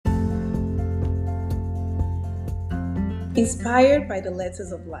Inspired by the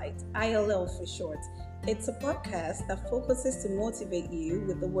Letters of Light, ILL for short. It's a podcast that focuses to motivate you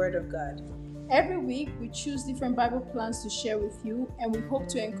with the Word of God. Every week, we choose different Bible plans to share with you, and we hope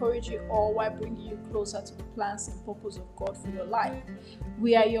to encourage you all while bringing you closer to the plans and purpose of God for your life.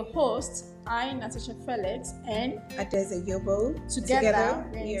 We are your hosts, I, Natasha Felix, and Adeze Yobo. Together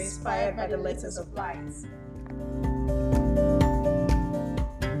we are inspired by the Letters of Light.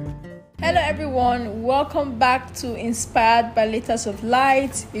 Hello everyone, welcome back to Inspired by Letters of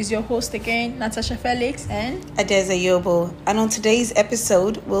Light. Is your host again, Natasha Felix and Adeze Yobo. And on today's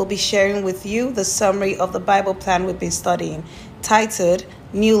episode, we'll be sharing with you the summary of the Bible plan we've been studying, titled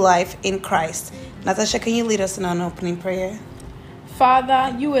New Life in Christ. Natasha, can you lead us in an opening prayer?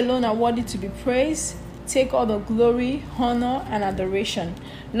 Father, you alone are worthy to be praised. Take all the glory, honor, and adoration.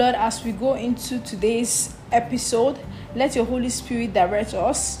 Lord, as we go into today's episode, let your Holy Spirit direct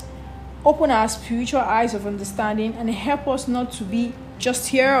us. Open our spiritual eyes of understanding and help us not to be just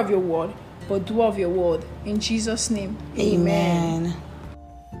hearer of your word, but doer of your word. In Jesus' name, amen.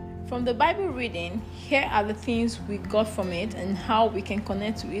 From the Bible reading, here are the things we got from it and how we can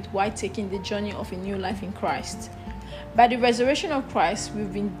connect to it while taking the journey of a new life in Christ. By the resurrection of Christ,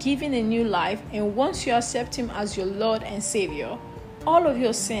 we've been given a new life, and once you accept Him as your Lord and Savior, all of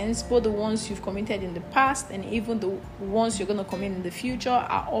your sins, both the ones you've committed in the past and even the ones you're going to commit in the future,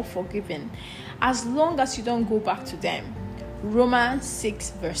 are all forgiven, as long as you don't go back to them. Romans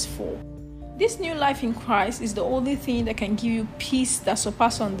 6 verse 4. This new life in Christ is the only thing that can give you peace that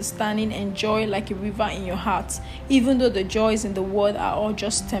surpasses understanding and joy like a river in your heart, even though the joys in the world are all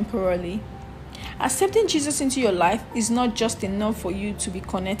just temporarily. Accepting Jesus into your life is not just enough for you to be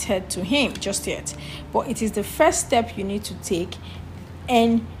connected to Him just yet, but it is the first step you need to take,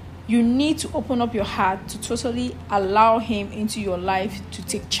 and you need to open up your heart to totally allow Him into your life to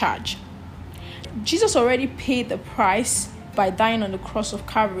take charge. Jesus already paid the price by dying on the cross of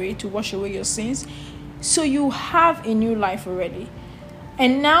Calvary to wash away your sins, so you have a new life already.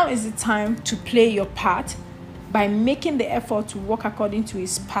 And now is the time to play your part by making the effort to walk according to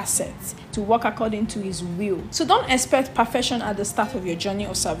His precepts, to walk according to His will. So don't expect perfection at the start of your journey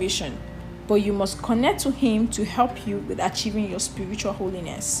of salvation, but you must connect to Him to help you with achieving your spiritual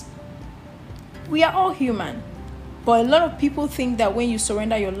holiness. We are all human, but a lot of people think that when you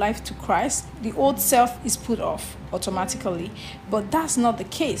surrender your life to Christ, the old self is put off automatically, but that's not the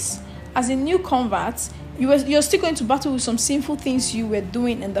case. As a new convert, you're still going to battle with some sinful things you were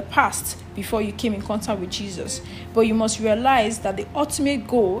doing in the past before you came in contact with Jesus, but you must realize that the ultimate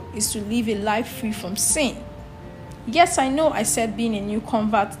goal is to live a life free from sin. Yes, I know I said being a new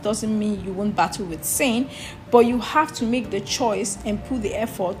convert doesn't mean you won't battle with sin, but you have to make the choice and put the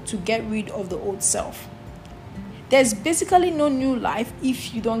effort to get rid of the old self. There's basically no new life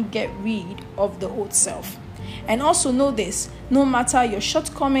if you don't get rid of the old self. And also know this, no matter your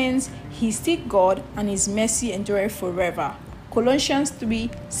shortcomings, He's still God and His mercy endureth forever. Colossians 3,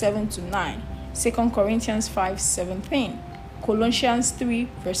 7-9, 2 Corinthians 5, 17, Colossians 3,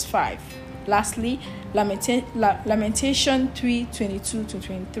 verse 5. Lastly, Lamentation 3,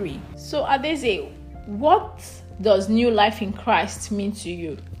 22-23. So Adeze, what does new life in Christ mean to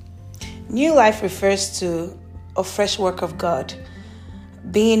you? New life refers to a fresh work of God.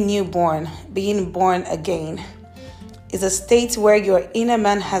 Being newborn, being born again, is a state where your inner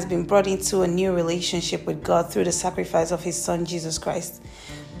man has been brought into a new relationship with God through the sacrifice of His Son, Jesus Christ.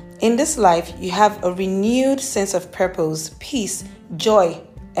 In this life, you have a renewed sense of purpose, peace, joy,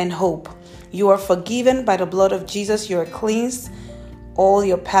 and hope. You are forgiven by the blood of Jesus. You are cleansed. All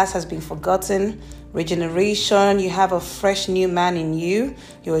your past has been forgotten. Regeneration, you have a fresh new man in you.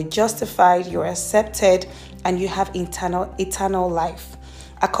 You are justified, you are accepted, and you have eternal life.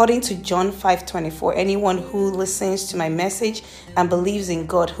 According to John 5:24, anyone who listens to my message and believes in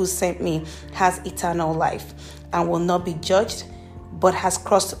God who sent me has eternal life and will not be judged, but has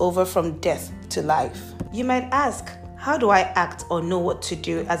crossed over from death to life. You might ask, how do I act or know what to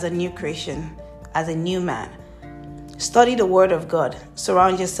do as a new creation, as a new man? Study the Word of God,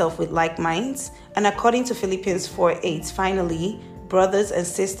 surround yourself with like minds, and according to Philippians 4:8, finally, brothers and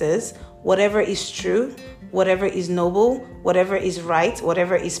sisters, whatever is true, whatever is noble, whatever is right,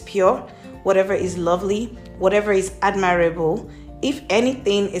 whatever is pure, whatever is lovely, whatever is admirable, if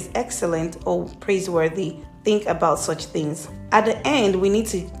anything is excellent or praiseworthy, think about such things. At the end, we need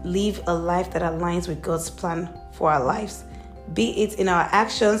to live a life that aligns with God's plan for our lives, be it in our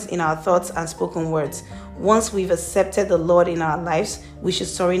actions, in our thoughts, and spoken words. Once we've accepted the Lord in our lives, we should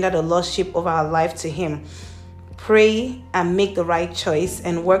surrender the lordship of our life to Him. Pray and make the right choice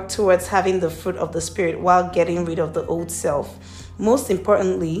and work towards having the fruit of the Spirit while getting rid of the old self. Most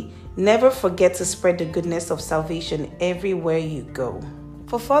importantly, never forget to spread the goodness of salvation everywhere you go.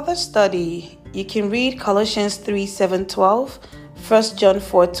 For further study, you can read Colossians 3:7-12, 1 John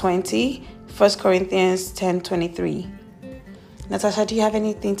 4:20, 1 Corinthians 10:23. Natasha, do you have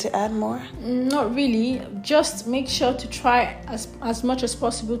anything to add more? Not really. Just make sure to try as much as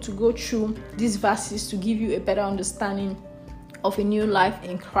possible to go through these verses to give you a better understanding of a new life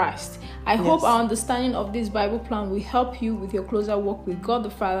in Christ. I hope our understanding of this Bible plan will help you with your closer walk with God the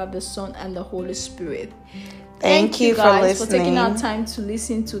Father, the Son, and the Holy Spirit. Thank you guys for taking our time to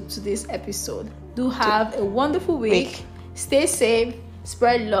listen to today's episode. Do have a wonderful week. Stay safe,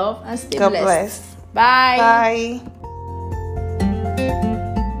 spread love, and stay God blessed. Bye. Bye.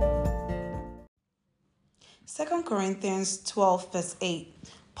 2 Corinthians 12 verse 8.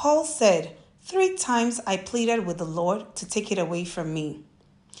 Paul said, 3 times I pleaded with the Lord to take it away from me.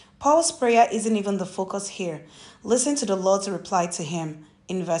 Paul's prayer isn't even the focus here. Listen to the Lord's reply to him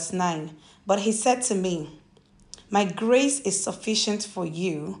in verse 9. But he said to me, my grace is sufficient for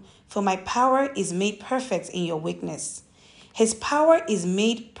you, for my power is made perfect in your weakness. His power is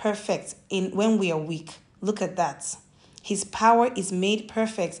made perfect when we are weak. Look at that. His power is made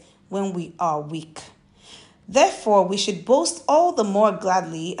perfect when we are weak. Therefore, we should boast all the more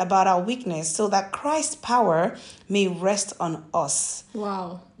gladly about our weakness so that Christ's power may rest on us.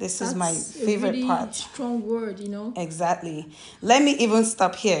 Wow. This is my favorite really part. Strong word, Exactly. Let me even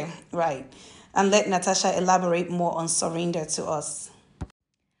stop here, right? And let Natasha elaborate more on surrender to us.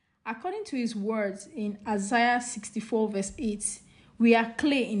 According to his words in Isaiah 64 verse 8, we are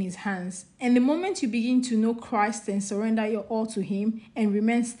clay in his hands. And the moment you begin to know Christ and surrender your all to him and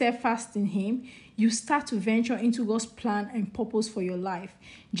remain steadfast in him, you start to venture into God's plan and purpose for your life.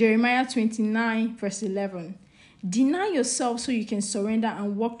 Jeremiah 29 verse 11. Deny yourself so you can surrender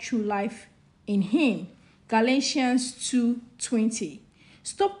and walk through life in him. Galatians 2:20.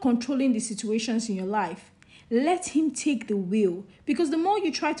 Stop controlling the situations in your life. Let him take the wheel, because the more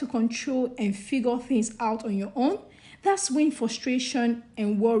you try to control and figure things out on your own, that's when frustration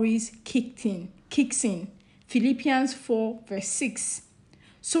and worries kicks in. Philippians 4 verse 6.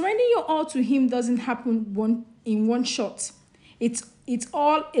 Surrendering your all to him doesn't happen in one shot. It's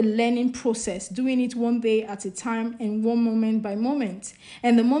all a learning process, doing it one day at a time and one moment by moment.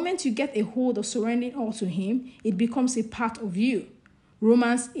 And the moment you get a hold of surrendering all to him, it becomes a part of you.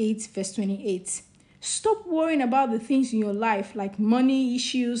 Romans 8 verse 28. Stop worrying about the things in your life like money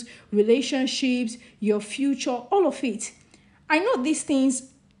issues, relationships, your future, all of it. I know these things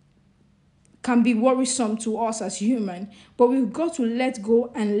can be worrisome to us as human, but we've got to let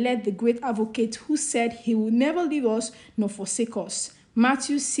go and let the great advocate who said he will never leave us nor forsake us.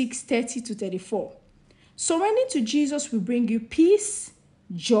 Matthew 6:30-34. Surrendering to Jesus will bring you peace,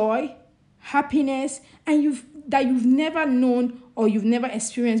 joy, happiness, and that you've never known or you've never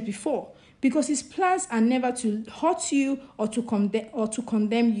experienced before. Because his plans are never to hurt you or to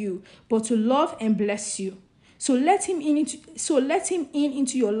condemn you, but to love and bless you. So let him in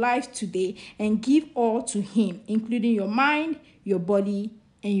into your life today and give all to him, including your mind, your body,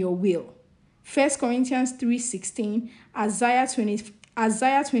 and your will. 1 Corinthians 3:16, Isaiah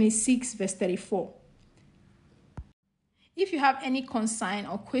 26 verse 34. If you have any concern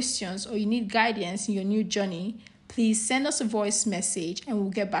or questions or you need guidance in your new journey, please send us a voice message and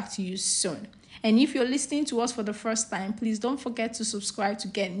we'll get back to you soon. And if you're listening to us for the first time, please don't forget to subscribe to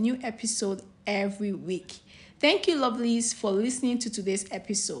get new episodes every week. Thank you, lovelies, for listening to today's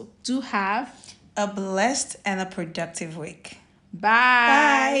episode. Do have a blessed and a productive week.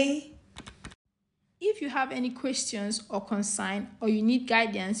 Bye. If you have any questions or concern or you need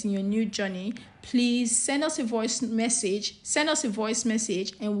guidance in your new journey, please send us a voice message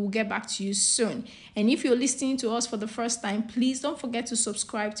and we'll get back to you soon. And if you're listening to us for the first time, please don't forget to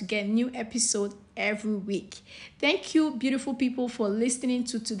subscribe to get new episodes every week. Thank you, beautiful people, for listening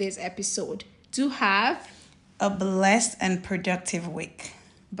to today's episode. Do have a blessed and productive week.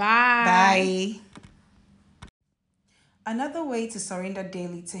 Bye. Another way to surrender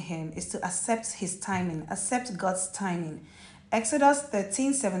daily to him is to accept his timing, accept God's timing. Exodus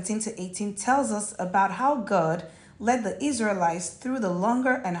 13:17-18 tells us about how God led the Israelites through the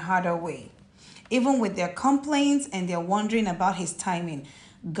longer and harder way. Even with their complaints and their wondering about his timing,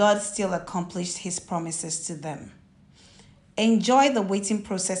 God still accomplished his promises to them. Enjoy the waiting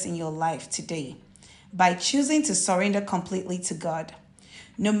process in your life today by choosing to surrender completely to God.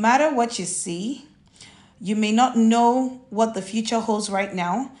 No matter what you see, you may not know what the future holds right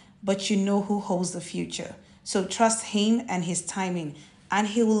now, but you know who holds the future. So trust him and his timing, and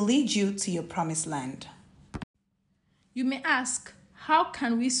he will lead you to your promised land. You may ask, how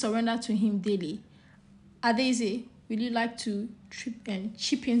can we surrender to him daily? Adeze, Would you like to chip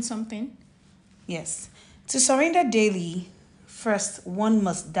in something? Yes. To surrender daily, first, one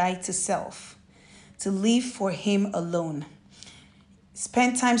must die to self, to live for Him alone.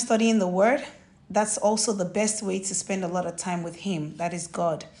 Spend time studying the Word. That's also the best way to spend a lot of time with Him. That is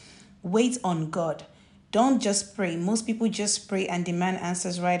God. Wait on God. Don't just pray. Most people just pray and demand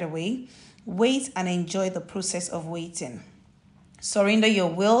answers right away. Wait and enjoy the process of waiting. Surrender your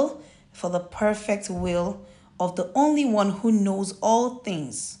will for the perfect will of the only one who knows all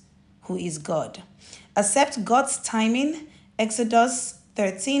things, who is God. Accept God's timing. Exodus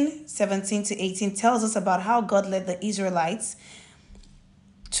 13:17-18 tells us about how God led the Israelites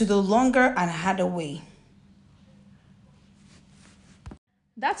to the longer and harder way.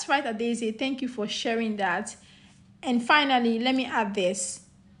 That's right, Adeze. Thank you for sharing that. And finally, let me add this.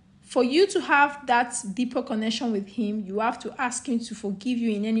 For you to have that deeper connection with Him, you have to ask Him to forgive you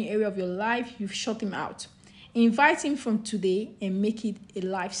in any area of your life you've shut Him out. Invite Him from today and make it a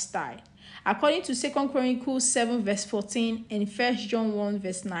lifestyle. According to 2 Chronicles 7 verse 14 and 1 John 1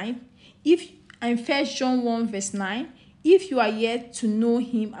 verse 9, if you are yet to know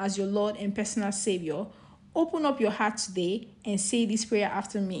Him as your Lord and personal Savior, open up your heart today and say this prayer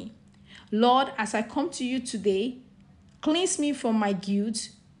after me. Lord, as I come to you today, cleanse me from my guilt,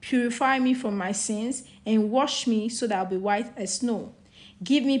 purify me from my sins, and wash me so that I'll be white as snow.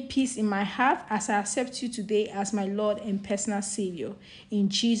 Give me peace in my heart as I accept you today as my Lord and personal Savior. In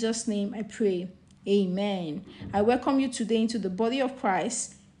Jesus' name I pray. Amen. I welcome you today into the body of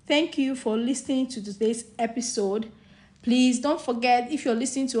Christ. Thank you for listening to today's episode. Please don't forget, if you're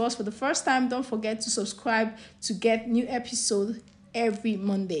listening to us for the first time, don't forget to subscribe to get new episodes every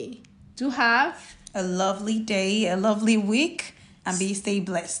Monday. Do have a lovely day, a lovely week, and stay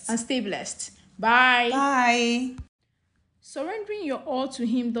blessed. Bye. Bye. Surrendering your all to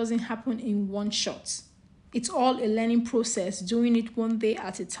Him doesn't happen in one shot. It's all a learning process, doing it one day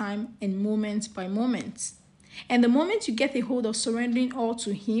at a time and moment by moment. And the moment you get a hold of surrendering all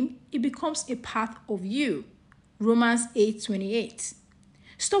to Him, it becomes a part of you. Romans 8:28.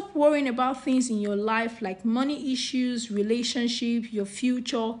 Stop worrying about things in your life like money issues, relationship, your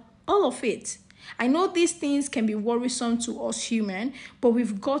future, all of it. I know these things can be worrisome to us human, but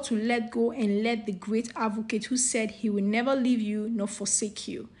we've got to let go and let the great advocate who said He will never leave you nor forsake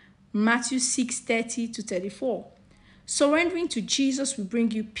you. Matthew 6:30-34. Surrendering to Jesus will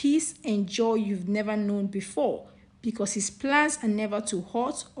bring you peace and joy you've never known before, because His plans are never to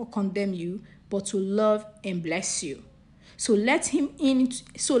hurt or condemn you, but to love and bless you. So let him in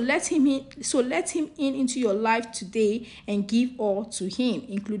into your life today and give all to Him,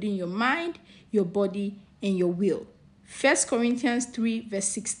 including your mind, your body, and your will. 1 Corinthians 3 verse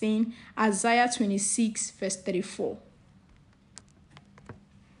 16, Isaiah 26 verse 34.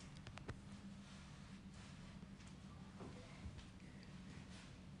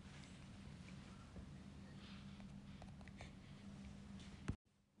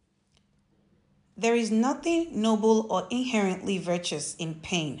 There is nothing noble or inherently virtuous in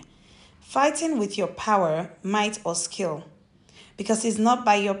pain, fighting with your power, might, or skill. Because it's not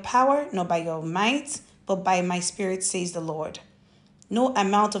by your power, nor by your might, but by my Spirit, says the Lord. No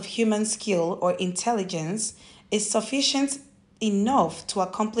amount of human skill or intelligence is sufficient enough to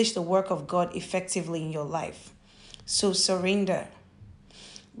accomplish the work of God effectively in your life. So surrender.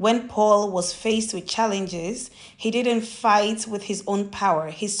 When Paul was faced with challenges, he didn't fight with his own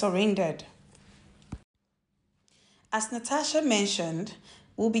power, he surrendered. As Natasha mentioned,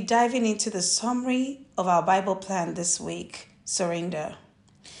 we'll be diving into the summary of our Bible plan this week, surrender.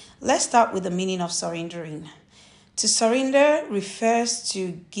 Let's start with the meaning of surrendering. To surrender refers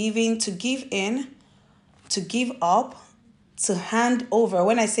to giving, to give in, to give up, to hand over.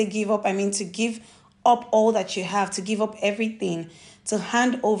 When I say give up, I mean to give up all that you have, to give up everything, to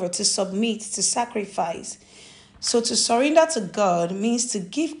hand over, to submit, to sacrifice. So to surrender to God means to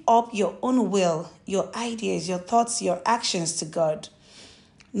give up your own will, your ideas, your thoughts, your actions to God.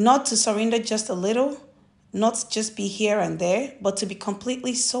 Not to surrender just a little, not just be here and there, but to be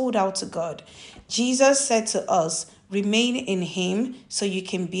completely sold out to God. Jesus said to us, remain in Him so you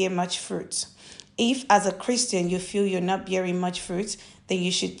can bear much fruit. If as a Christian you feel you're not bearing much fruit, then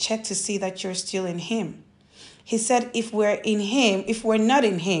you should check to see that you're still in Him. He said if we're not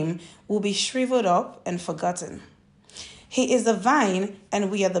in Him, we'll be shriveled up and forgotten. He is the vine and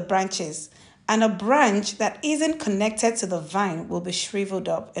we are the branches. And a branch that isn't connected to the vine will be shriveled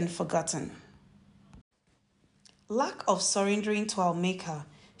up and forgotten. Lack of surrendering to our Maker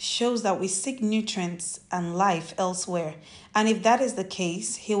shows that we seek nutrients and life elsewhere. And if that is the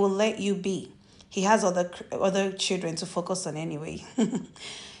case, He will let you be. He has other children to focus on anyway.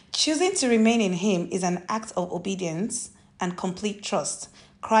 Choosing to remain in Him is an act of obedience and complete trust.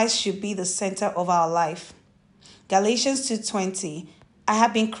 Christ should be the center of our life. Galatians 2:20, I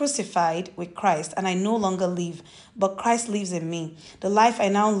have been crucified with Christ, and I no longer live, but Christ lives in me. The life I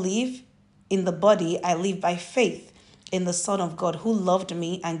now live in the body, I live by faith in the Son of God who loved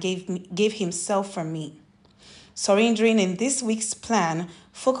me and gave himself for me. Surrendering in this week's plan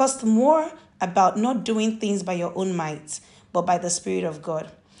focused more about not doing things by your own might, but by the Spirit of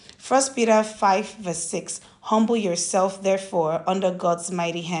God. 1 Peter 5 verse 6, humble yourself therefore under God's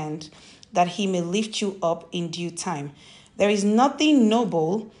mighty hand, that he may lift you up in due time. There is nothing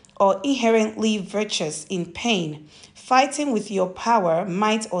noble or inherently virtuous in pain, fighting with your power,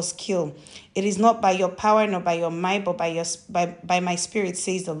 might, or skill. It is not by your power nor by your might, but by my Spirit,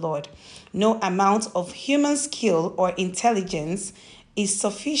 says the Lord. No amount of human skill or intelligence is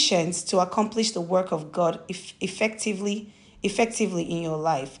sufficient to accomplish the work of God effectively in your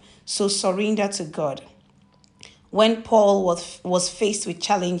life. So surrender to God. When Paul was faced with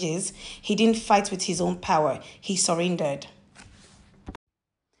challenges, he didn't fight with his own power. He surrendered.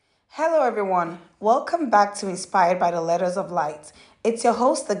 Hello, everyone. Welcome back to Inspired by the Letters of Light. It's your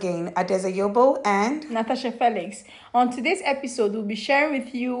host again, Adeza Yobo and Natasha Felix. On today's episode, we'll be sharing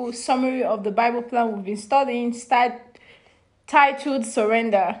with you a summary of the Bible plan we've been studying, titled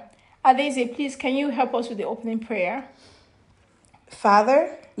Surrender. Adeze, please, can you help us with the opening prayer?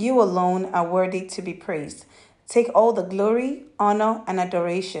 Father, you alone are worthy to be praised. Take all the glory, honor, and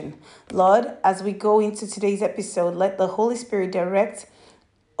adoration. Lord, as we go into today's episode, let the Holy Spirit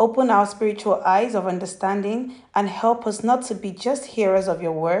open our spiritual eyes of understanding, and help us not to be just hearers of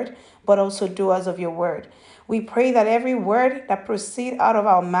your word, but also doers of your word. We pray that every word that proceeds out of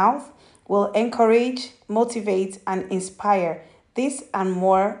our mouth will encourage, motivate, and inspire. This and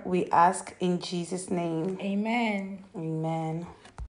more we ask in Jesus' name. Amen. Amen.